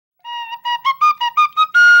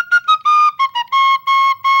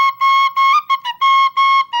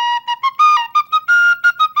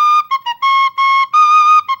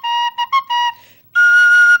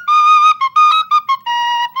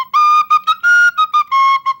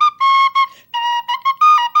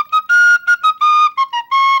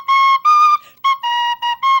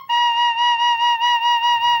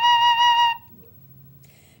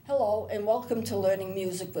welcome to Learning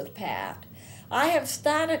Music with Pat. I have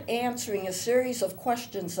started answering a series of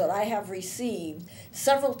questions that I have received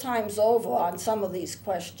several times over on some of these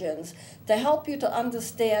questions to help you to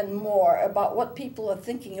understand more about what people are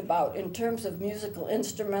thinking about in terms of musical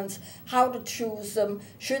instruments, how to choose them,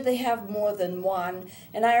 should they have more than one.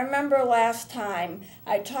 And I remember last time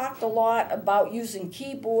I talked a lot about using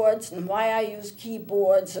keyboards and why I use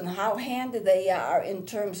keyboards and how handy they are in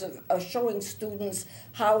terms of showing students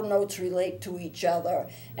how notes relate to each other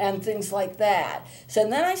and things like that. So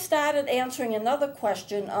then I started answering another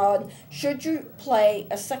question on, should you play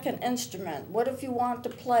a second instrument? What if you want to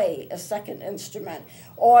play a second instrument?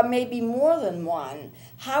 Or maybe more than one?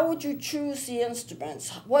 How would you choose the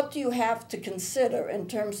instruments? What do you have to consider in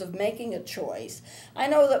terms of making a choice? I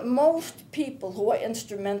know that most people who are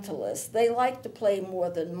instrumentalists, they like to play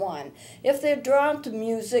more than one. If they're drawn to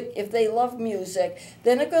music, if they love music,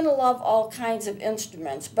 then they're going to love all kinds of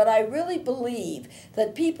instruments. But I really believe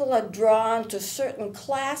that people are drawn to certain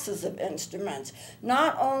classes of instruments.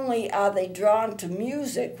 Not only are they drawn to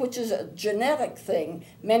music, which is a genetic thing,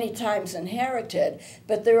 many times inherited,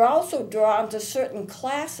 but they're also drawn to certain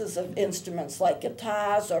classes of instruments like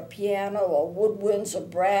guitars or piano or woodwinds or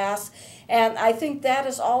brass. And I think that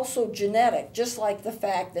is also genetic, just like the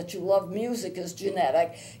fact that you love music is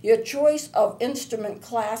genetic. Your choice of instrument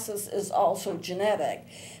classes is also genetic.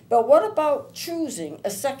 But what about choosing a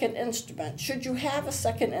second instrument? Should you have a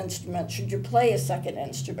second instrument? Should you play a second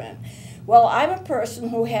instrument? Well, I'm a person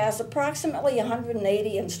who has approximately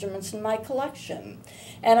 180 instruments in my collection,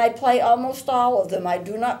 and I play almost all of them. I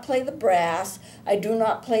do not play the brass. I do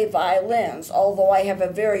not play violins, although I have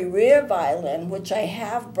a very rare violin, which I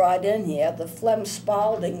have brought in here, the Flem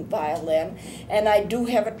Spalding violin, and I do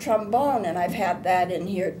have a trombone, and I've had that in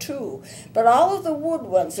here too. But all of the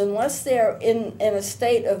woodwinds, unless they're in a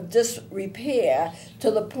state of disrepair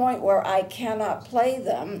to the point where I cannot play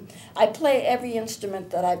them, I play every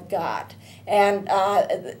instrument that I've got. And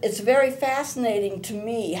it's very fascinating to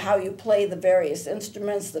me how you play the various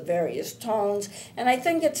instruments, the various tones, and I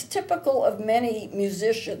think it's typical of many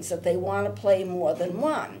musicians that they want to play more than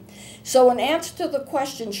one. So in answer to the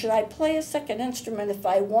question, should I play a second instrument if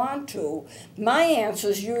I want to, my answer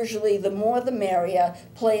is usually the more the merrier,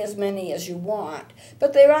 play as many as you want.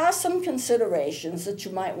 But there are some considerations that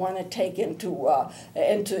you might want to take into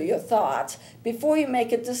your thoughts before you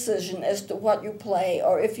make a decision as to what you play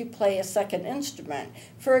or if you play a second instrument.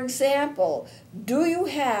 For example, do you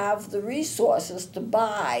have the resources to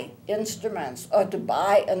buy instruments or to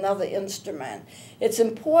buy another instrument? It's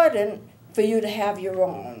important for you to have your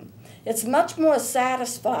own. It's much more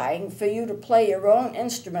satisfying for you to play your own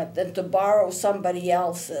instrument than to borrow somebody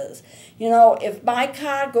else's. You know, if my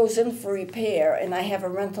car goes in for repair and I have a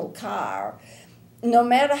rental car, no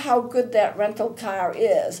matter how good that rental car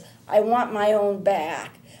is, I want my own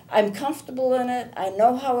back. I'm comfortable in it, I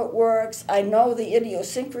know how it works, I know the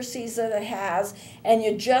idiosyncrasies that it has, and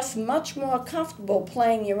you're just much more comfortable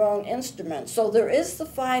playing your own instrument. So there is the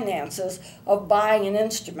finances of buying an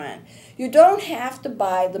instrument. You don't have to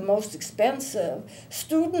buy the most expensive.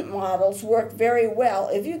 Student models work very well.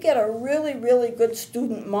 If you get a really, really good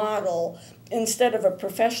student model, instead of a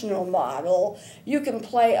professional model, you can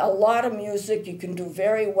play a lot of music, you can do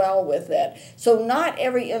very well with it. So not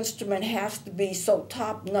every instrument has to be so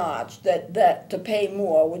top-notch that to pay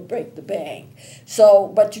more would break the bank. So,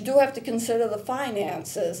 but you do have to consider the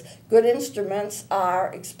finances. Good instruments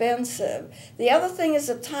are expensive. The other thing is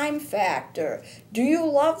a time factor. Do you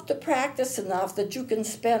love to practice enough that you can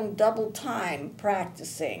spend double time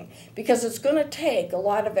practicing? Because it's going to take a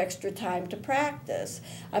lot of extra time to practice.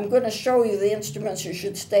 I'm going to show you the instruments you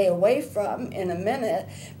should stay away from in a minute,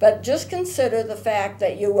 but just consider the fact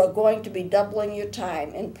that you are going to be doubling your time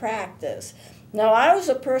in practice. Now, I was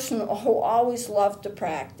a person who always loved to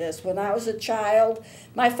practice. When I was a child,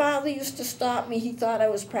 my father used to stop me. He thought I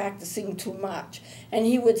was practicing too much. And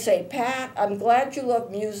he would say, Pat, I'm glad you love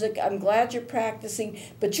music. I'm glad you're practicing,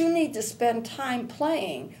 but you need to spend time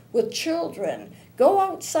playing with children. Go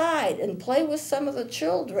outside and play with some of the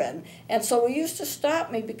children. And so he used to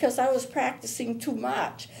stop me because I was practicing too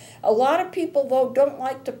much. A lot of people, though, don't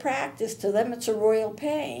like to practice. To them, it's a royal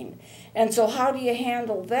pain. And so how do you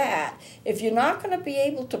handle that? If you're not going to be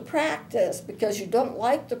able to practice because you don't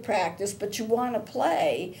like to practice, but you want to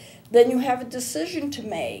play, then you have a decision to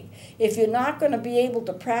make. If you're not going to be able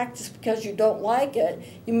to practice because you don't like it,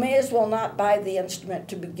 you may as well not buy the instrument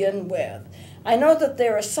to begin with. I know that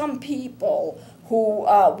there are some people who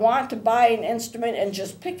want to buy an instrument and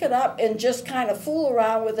just pick it up and just kind of fool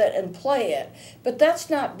around with it and play it. But that's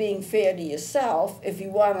not being fair to yourself if you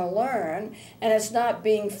want to learn, and it's not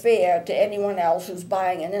being fair to anyone else who's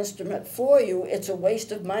buying an instrument for you. It's a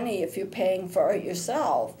waste of money if you're paying for it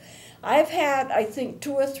yourself. I've had, I think,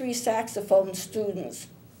 2 or 3 saxophone students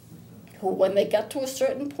who, when they got to a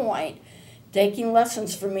certain point, taking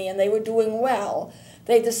lessons from me and they were doing well,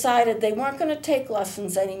 they decided they weren't going to take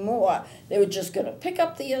lessons anymore. They were just going to pick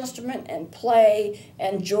up the instrument and play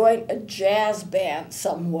and join a jazz band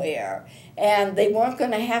somewhere. And they weren't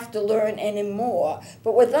going to have to learn anymore.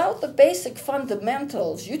 But without the basic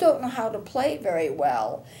fundamentals, you don't know how to play very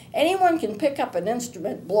well. Anyone can pick up an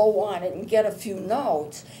instrument, blow on it, and get a few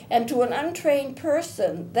notes. And to an untrained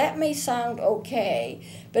person, that may sound okay.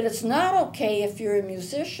 But it's not okay if you're a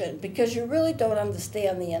musician, because you really don't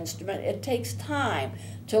understand the instrument. It takes time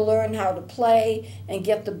to learn how to play and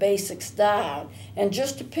get the basics down. And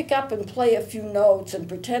just to pick up and play a few notes and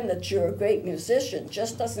pretend that you're a great musician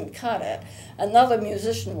just doesn't cut it. Another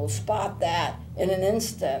musician will spot that in an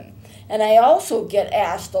instant. And I also get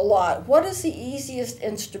asked a lot, what is the easiest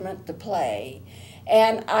instrument to play?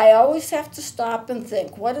 And I always have to stop and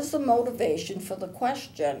think, what is the motivation for the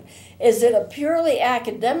question? Is it a purely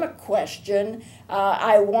academic question?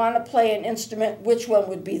 I want to play an instrument, which one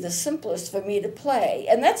would be the simplest for me to play?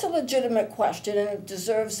 And that's a legitimate question, and it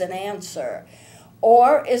deserves an answer.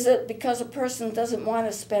 Or is it because a person doesn't want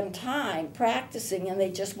to spend time practicing and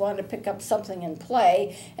they just want to pick up something and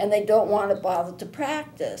play and they don't want to bother to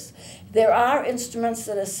practice? There are instruments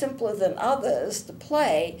that are simpler than others to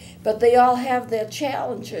play, but they all have their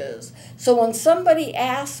challenges. So when somebody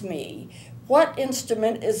asks me, what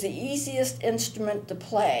instrument is the easiest instrument to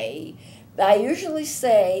play, I usually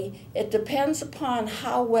say it depends upon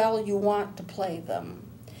how well you want to play them.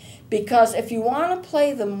 Because if you want to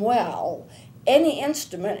play them well, any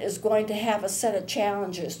instrument is going to have a set of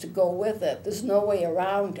challenges to go with it. There's no way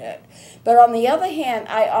around it. But on the other hand,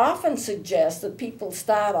 I often suggest that people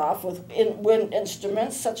start off with wind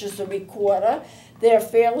instruments such as the recorder. They're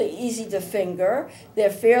fairly easy to finger,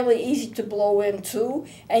 they're fairly easy to blow into,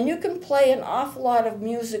 and you can play an awful lot of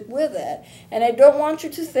music with it. And I don't want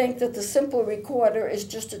you to think that the simple recorder is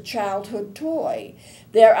just a childhood toy.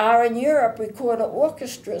 There are in Europe recorder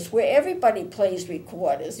orchestras where everybody plays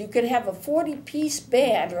recorders. You could have a 40-piece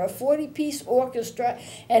band or a 40-piece orchestra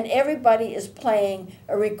and everybody is playing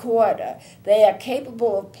a recorder. They are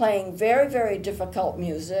capable of playing very, very difficult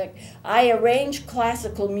music. I arrange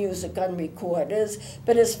classical music on recorders,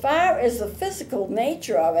 but as far as the physical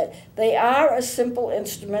nature of it, they are a simple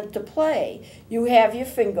instrument to play. You have your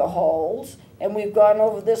finger holes, and we've gone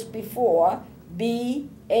over this before, B,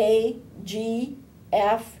 A, G,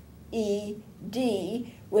 F, E,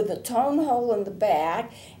 D, with a tone hole in the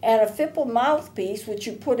back, and a fipple mouthpiece, which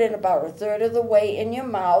you put in about 1/3 of the way in your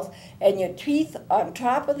mouth, and your teeth on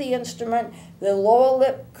top of the instrument, the lower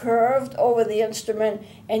lip curved over the instrument,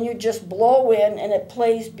 and you just blow in, and it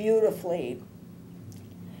plays beautifully.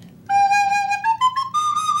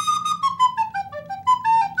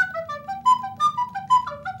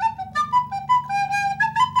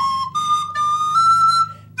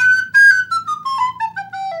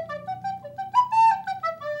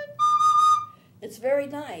 It's very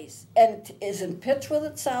nice, and it is in pitch with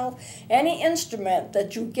itself. Any instrument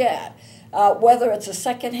that you get, whether it's a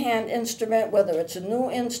second-hand instrument, whether it's a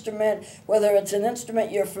new instrument, whether it's an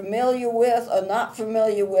instrument you're familiar with or not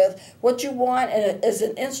familiar with, what you want is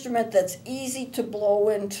an instrument that's easy to blow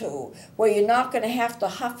into, where you're not going to have to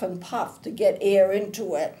huff and puff to get air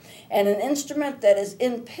into it. And an instrument that is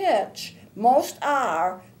in pitch, most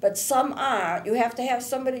are, but some aren't. You have to have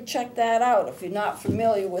somebody check that out if you're not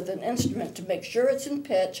familiar with an instrument to make sure it's in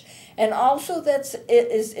pitch, and also that it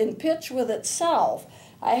is in pitch with itself.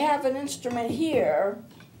 I have an instrument here.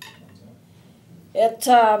 It's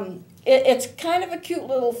kind of a cute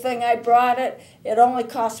little thing. I brought it. It only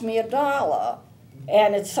cost me $1,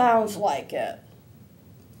 and it sounds like it.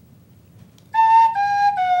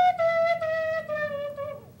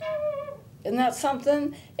 Isn't that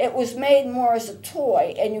something? It was made more as a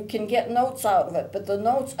toy, and you can get notes out of it, but the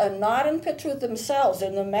notes are not in pitch with themselves,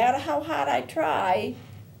 and no matter how hard I try,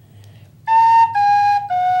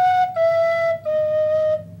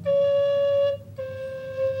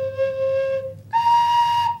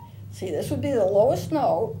 see, this would be the lowest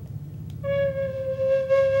note,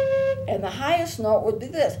 and the highest note would be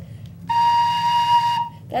this.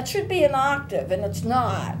 That should be an octave, and it's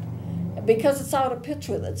not, because it's out of pitch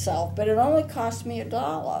with itself, but it only cost me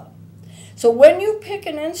 $1. So when you pick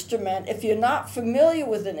an instrument, if you're not familiar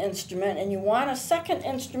with an instrument and you want a second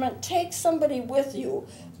instrument, take somebody with you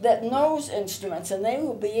that knows instruments, and they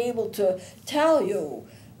will be able to tell you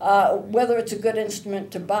whether it's a good instrument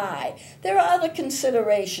to buy. There are other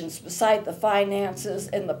considerations beside the finances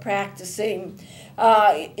and the practicing.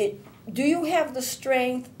 Do you have the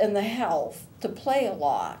strength and the health to play a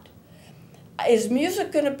lot? Is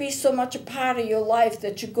music going to be so much a part of your life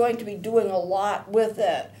that you're going to be doing a lot with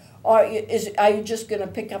it? Or are you just going to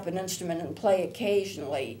pick up an instrument and play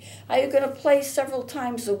occasionally? Are you going to play several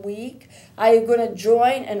times a week? Are you going to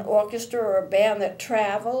join an orchestra or a band that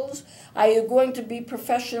travels? Are you going to be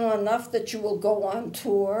professional enough that you will go on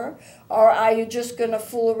tour? Or are you just going to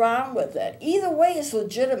fool around with it? Either way is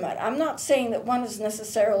legitimate. I'm not saying that one is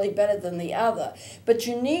necessarily better than the other, but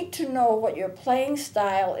you need to know what your playing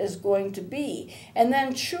style is going to be, and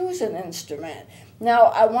then choose an instrument. Now,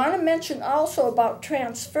 I want to mention also about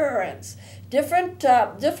transference. Different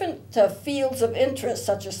fields of interest,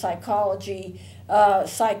 such as psychology,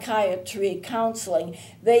 psychiatry, counseling,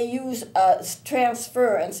 they use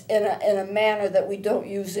transference in a manner that we don't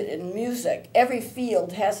use it in music. Every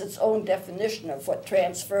field has its own definition of what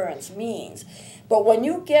transference means. But when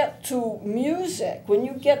you get to music, when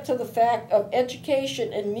you get to the fact of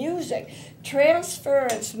education in music,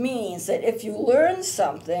 transference means that if you learn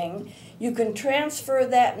something, you can transfer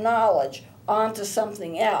that knowledge onto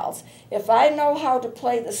something else. If I know how to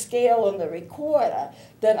play the scale on the recorder,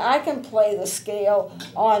 then I can play the scale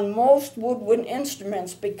on most woodwind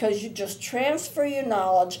instruments, because you just transfer your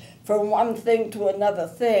knowledge from one thing to another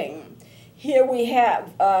thing. Here we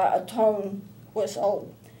have a tone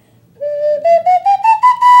whistle.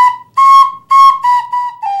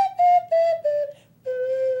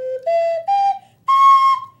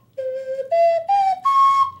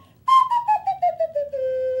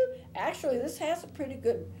 Actually, this has a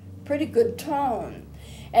pretty good tone.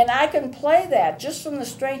 And I can play that just from the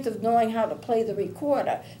strength of knowing how to play the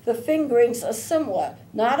recorder. The fingerings are similar,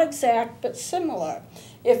 not exact, but similar.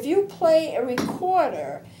 If you play a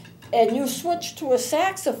recorder and you switch to a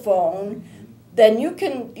saxophone, then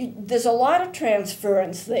there's a lot of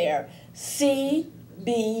transference there. C,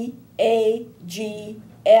 B, A, G,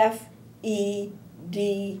 F, E,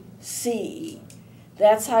 D, C.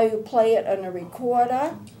 That's how you play it on a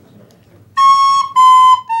recorder.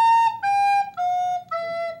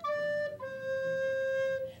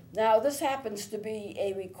 Now, this happens to be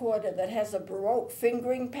a recorder that has a Baroque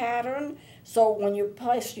fingering pattern, so when you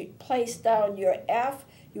place down your F,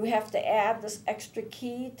 you have to add this extra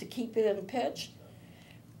key to keep it in pitch.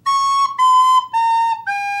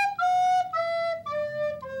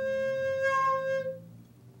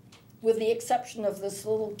 With the exception of this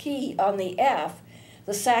little key on the F,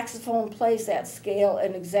 the saxophone plays that scale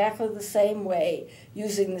in exactly the same way,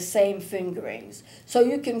 using the same fingerings. So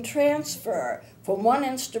you can transfer from one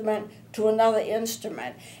instrument to another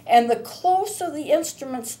instrument. And the closer the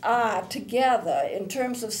instruments are together in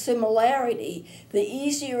terms of similarity, the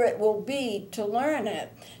easier it will be to learn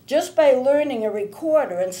it. Just by learning a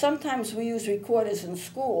recorder, and sometimes we use recorders in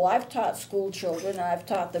school. I've taught school children, and I've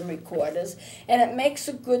taught them recorders, and it makes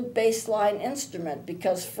a good baseline instrument,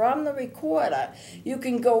 because from the recorder, you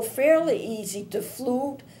can go fairly easy to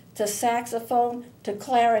flute, to saxophone, to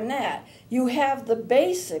clarinet. You have the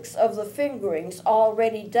basics of the fingerings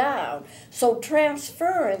already down. So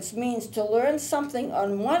transference means to learn something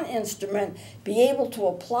on one instrument, be able to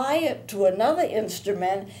apply it to another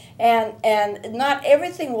instrument, and not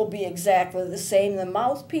everything will be exactly the same. The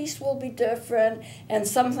mouthpiece will be different, and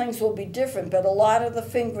some things will be different, but a lot of the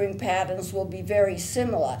fingering patterns will be very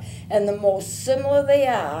similar. And the most similar they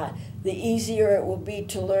are, the easier it will be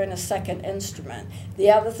to learn a second instrument. The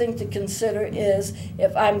other thing to consider is,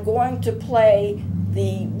 if I'm going to play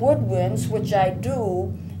the woodwinds, which I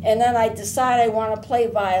do, and then I decide I want to play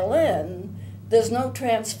violin, there's no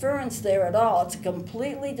transference there at all. It's a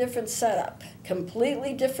completely different setup,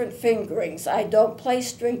 completely different fingerings. I don't play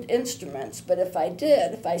stringed instruments, but if I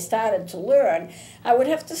did, if I started to learn, I would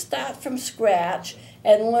have to start from scratch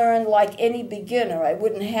and learn like any beginner. I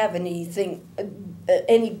wouldn't have anything,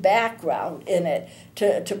 any background in it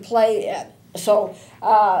to play in. So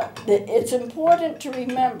it's important to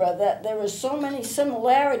remember that there are so many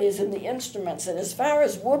similarities in the instruments, and as far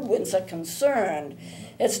as woodwinds are concerned,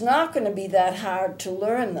 it's not going to be that hard to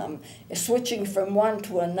learn them, switching from one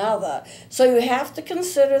to another. So you have to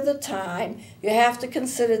consider the time, you have to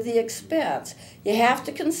consider the expense, you have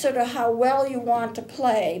to consider how well you want to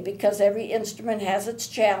play, because every instrument has its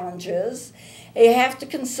challenges, You have to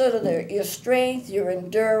consider your strength, your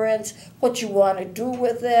endurance, what you want to do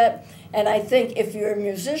with it. And I think if you're a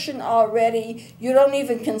musician already, you don't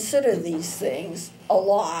even consider these things a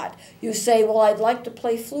lot. You say, well, I'd like to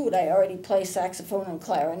play flute. I already play saxophone and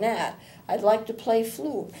clarinet. I'd like to play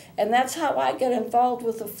flute. And that's how I got involved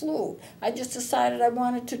with the flute. I just decided I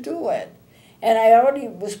wanted to do it. And I already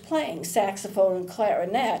was playing saxophone and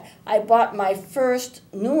clarinet. I bought my first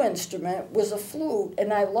new instrument, was a flute,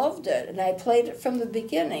 and I loved it, and I played it from the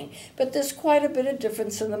beginning. But there's quite a bit of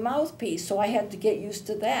difference in the mouthpiece, so I had to get used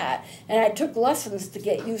to that. And I took lessons to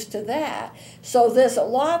get used to that. So there's a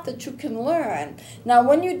lot that you can learn. Now,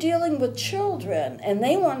 when you're dealing with children, and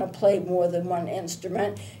they want to play more than one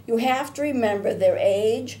instrument, you have to remember their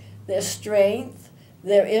age, their strength,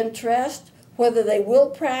 their interest, whether they will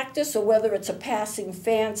practice or whether it's a passing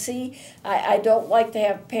fancy. I don't like to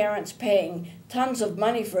have parents paying tons of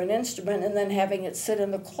money for an instrument and then having it sit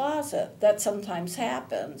in the closet. That sometimes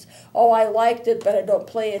happens. Oh, I liked it, but I don't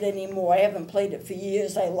play it anymore. I haven't played it for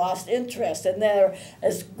years. I lost interest. And there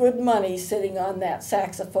is good money sitting on that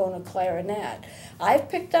saxophone or clarinet. I've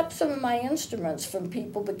picked up some of my instruments from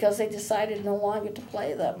people because they decided no longer to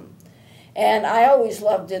play them. And I always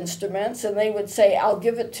loved instruments, and they would say, I'll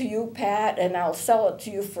give it to you, Pat, and I'll sell it to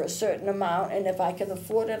you for a certain amount, and if I can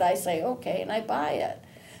afford it, I say, okay, and I buy it.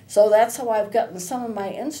 So that's how I've gotten some of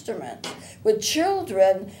my instruments. With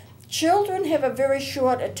children, children have a very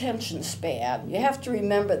short attention span. You have to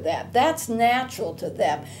remember that. That's natural to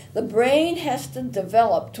them. The brain has to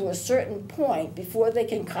develop to a certain point before they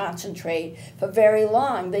can concentrate for very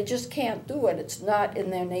long. They just can't do it. It's not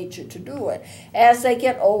in their nature to do it. As they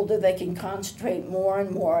get older, they can concentrate more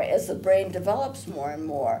and more as the brain develops more and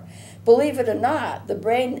more. Believe it or not, the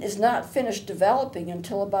brain is not finished developing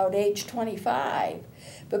until about age 25.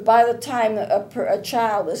 But by the time a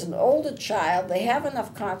child is an older child, they have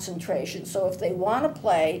enough concentration. So if they want to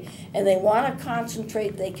play and they want to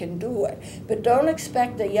concentrate, they can do it. But don't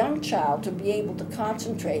expect a young child to be able to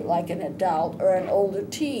concentrate like an adult or an older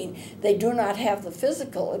teen. They do not have the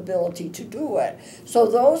physical ability to do it. So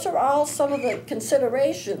those are all some of the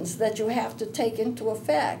considerations that you have to take into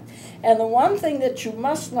effect. And the one thing that you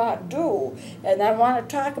must not do, and I want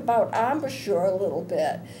to talk about embouchure a little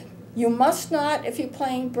bit, you must not, if you're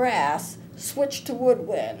playing brass, switch to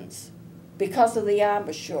woodwinds because of the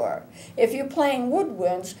embouchure. If you're playing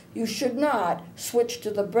woodwinds, you should not switch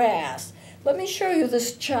to the brass. Let me show you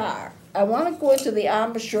this chart. I want to go into the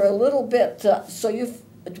embouchure a little bit so you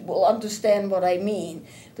will understand what I mean.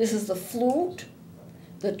 This is the flute,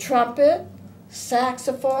 the trumpet,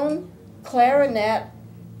 saxophone, clarinet,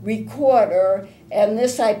 recorder, and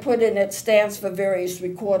this I put in, it stands for various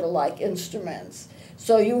recorder-like instruments.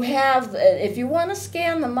 So you have, if you want to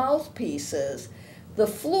scan the mouthpieces, the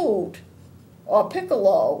flute or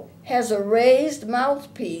piccolo has a raised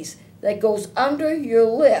mouthpiece that goes under your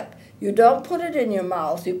lip. You don't put it in your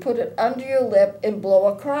mouth, you put it under your lip and blow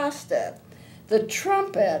across it. The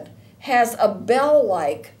trumpet has a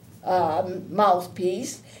bell-like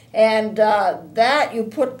mouthpiece, and that you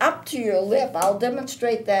put up to your lip. I'll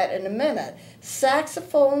demonstrate that in a minute.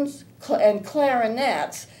 Saxophones and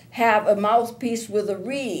clarinets have a mouthpiece with a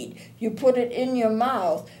reed. You put it in your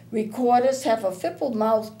mouth. Recorders have a fipple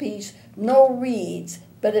mouthpiece, no reeds,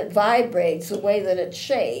 but it vibrates the way that it's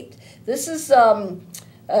shaped. This is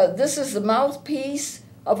the mouthpiece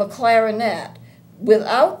of a clarinet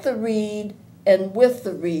without the reed and with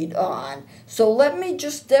the reed on. So let me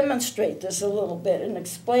just demonstrate this a little bit and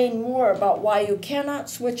explain more about why you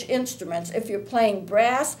cannot switch instruments. If you're playing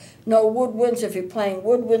brass, no woodwinds. If you're playing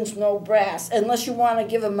woodwinds, no brass, unless you want to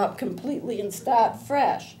give them up completely and start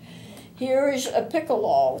fresh. Here is a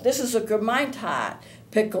piccolo. This is a Gemeinheit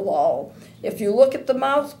piccolo. If you look at the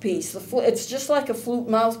mouthpiece, it's just like a flute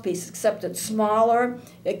mouthpiece, except it's smaller.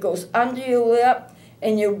 It goes under your lip,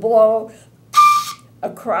 and you blow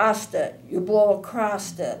across it. You blow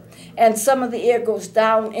across it. And some of the air goes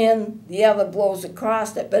down in, the other blows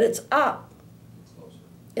across it, but it's up.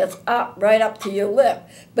 It's up, right up to your lip,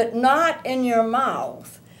 but not in your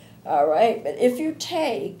mouth. All right? But if you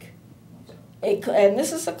take and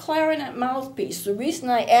this is a clarinet mouthpiece. The reason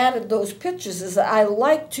I added those pictures is that I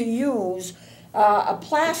like to use a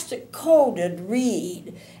plastic-coated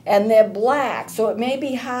reed, and they're black, so it may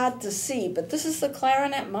be hard to see, but this is the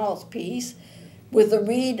clarinet mouthpiece with a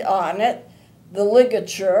reed on it, the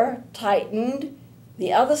ligature tightened,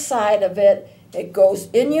 the other side of it, it goes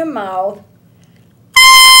in your mouth,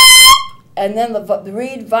 and then the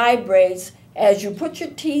reed vibrates as you put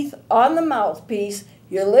your teeth on the mouthpiece,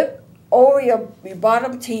 your lip over your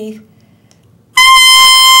bottom teeth,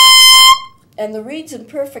 and the reed's in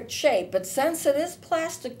perfect shape, but since it is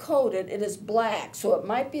plastic coated, it is black, so it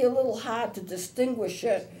might be a little hard to distinguish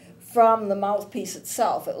it from the mouthpiece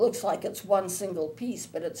itself. It looks like it's one single piece,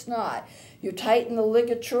 but it's not. You tighten the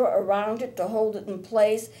ligature around it to hold it in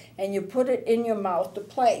place, and you put it in your mouth to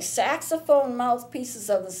play. Saxophone mouthpieces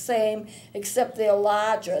are the same, except they're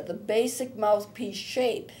larger. The basic mouthpiece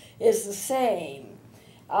shape is the same.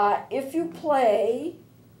 If you play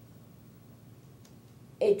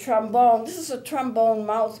a trombone, this is a trombone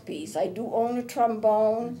mouthpiece. I do own a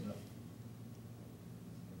trombone.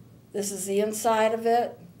 This is the inside of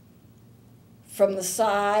it. From the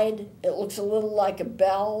side, it looks a little like a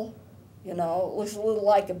bell. You know, it looks a little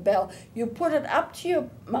like a bell. You put it up to your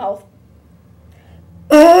mouth.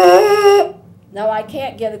 Now, I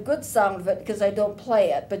can't get a good sound of it because I don't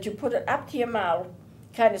play it, but you put it up to your mouth,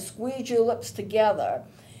 kind of squeeze your lips together.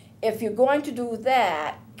 If you're going to do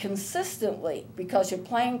that consistently, because you're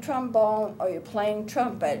playing trombone or you're playing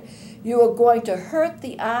trumpet, you are going to hurt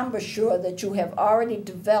the embouchure that you have already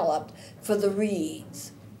developed for the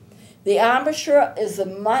reeds. The embouchure is the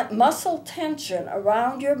muscle tension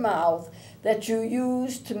around your mouth that you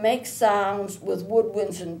use to make sounds with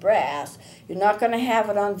woodwinds and brass. You're not going to have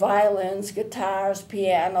it on violins, guitars,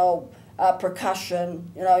 piano,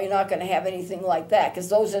 percussion. You know, you're not going to have anything like that because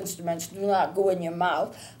those instruments do not go in your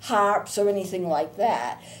mouth, harps or anything like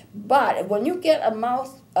that. But when you get a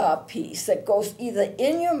mouthpiece that goes either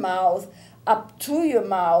in your mouth, up to your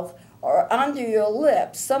mouth, or under your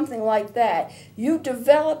lips, something like that, you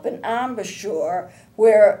develop an embouchure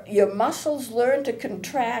where your muscles learn to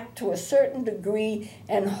contract to a certain degree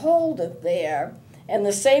and hold it there. And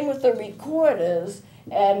the same with the recorders,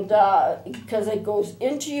 and because it goes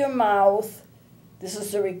into your mouth. This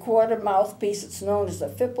is the recorder mouthpiece. It's known as the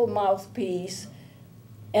Fipple mouthpiece.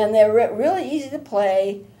 And they're really easy to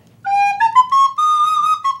play.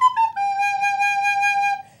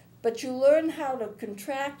 But you learn how to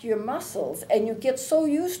contract your muscles, and you get so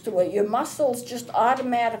used to it, your muscles just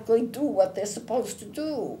automatically do what they're supposed to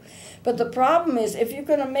do. But the problem is, if you're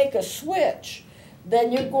going to make a switch,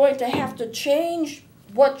 then you're going to have to change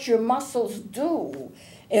what your muscles do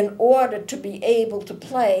in order to be able to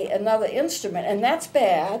play another instrument. And that's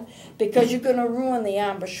bad, because you're going to ruin the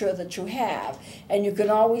embouchure that you have. And you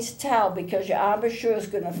can always tell, because your embouchure is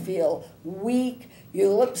going to feel weak, your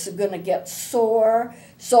lips are going to get sore.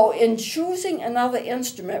 So in choosing another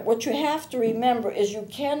instrument, what you have to remember is you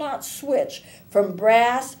cannot switch from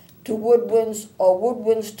brass to woodwinds or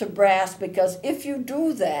woodwinds to brass, because if you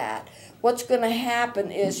do that, what's going to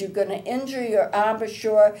happen is you're going to injure your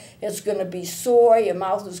embouchure. It's going to be sore. Your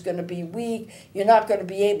mouth is going to be weak. You're not going to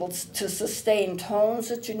be able to sustain tones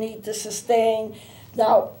that you need to sustain.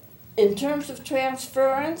 Now, in terms of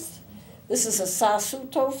transference, this is a sassoon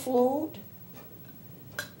flute.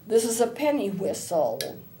 This is a penny whistle.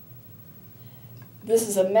 This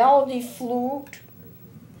is a melody flute.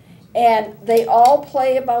 And they all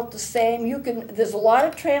play about the same. There's a lot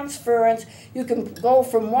of transference. You can go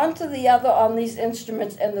from one to the other on these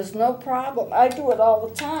instruments, and there's no problem. I do it all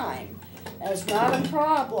the time, and it's not a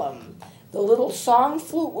problem. The little song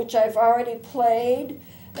flute, which I've already played,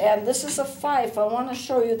 and this is a fife. I want to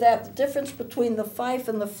show you that. The difference between the fife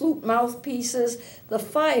and the flute mouthpieces, the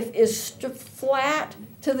fife is flat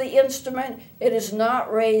to the instrument. It is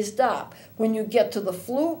not raised up. When you get to the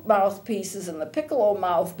flute mouthpieces and the piccolo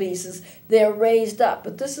mouthpieces, they're raised up.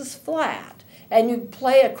 But this is flat. And you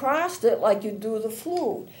play across it like you do the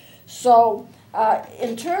flute. So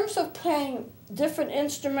in terms of playing different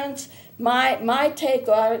instruments, my take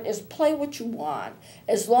on it is play what you want.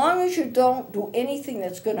 As long as you don't do anything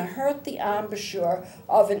that's going to hurt the embouchure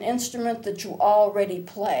of an instrument that you already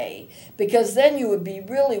play, because then you would be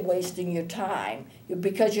really wasting your time,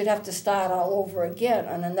 because you'd have to start all over again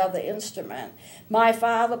on another instrument. My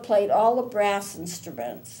father played all the brass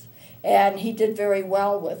instruments, and he did very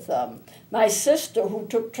well with them. My sister, who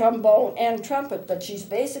took trombone and trumpet, but she's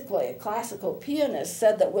basically a classical pianist,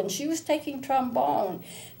 said that when she was taking trombone,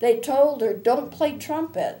 they told her, don't play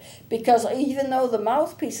trumpet, because even though the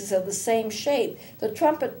mouthpieces are the same shape, the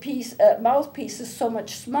trumpet mouthpiece is so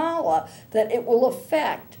much smaller that it will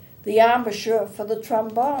affect the embouchure for the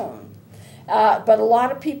trombone. But a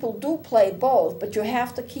lot of people do play both, but you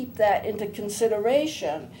have to keep that into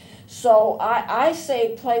consideration. So I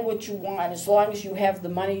say play what you want as long as you have the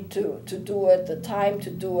money to do it, the time to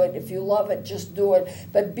do it. If you love it, just do it.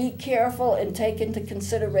 But be careful and take into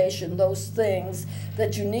consideration those things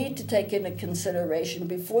that you need to take into consideration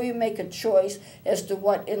before you make a choice as to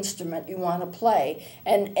what instrument you want to play.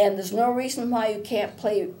 And there's no reason why you can't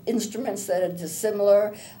play instruments that are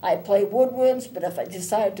dissimilar. I play woodwinds, but if I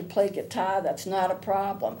decide to play guitar, that's not a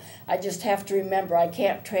problem. I just have to remember I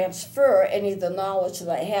can't transfer any of the knowledge that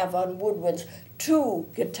I have on woodwinds to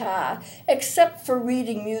guitar, except for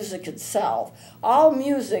reading music itself. All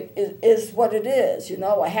music is what it is. You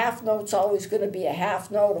know, a half note's always going to be a half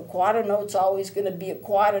note, a quarter note's always going to be a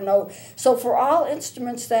quarter note. So for all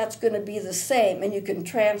instruments, that's going to be the same, and you can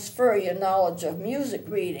transfer your knowledge of music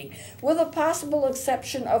reading, with a possible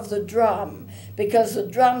exception of the drum, because the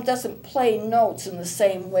drum doesn't play notes in the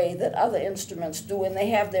same way that other instruments do, and they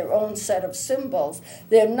have their own set of symbols.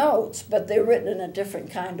 They're notes, but they're written in a different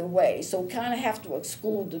kind of way. So kind of have to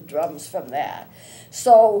exclude the drums from that.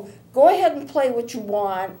 So go ahead and play what you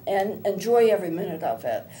want and enjoy every minute of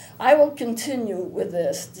it. I will continue with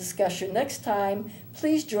this discussion next time.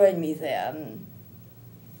 Please join me then.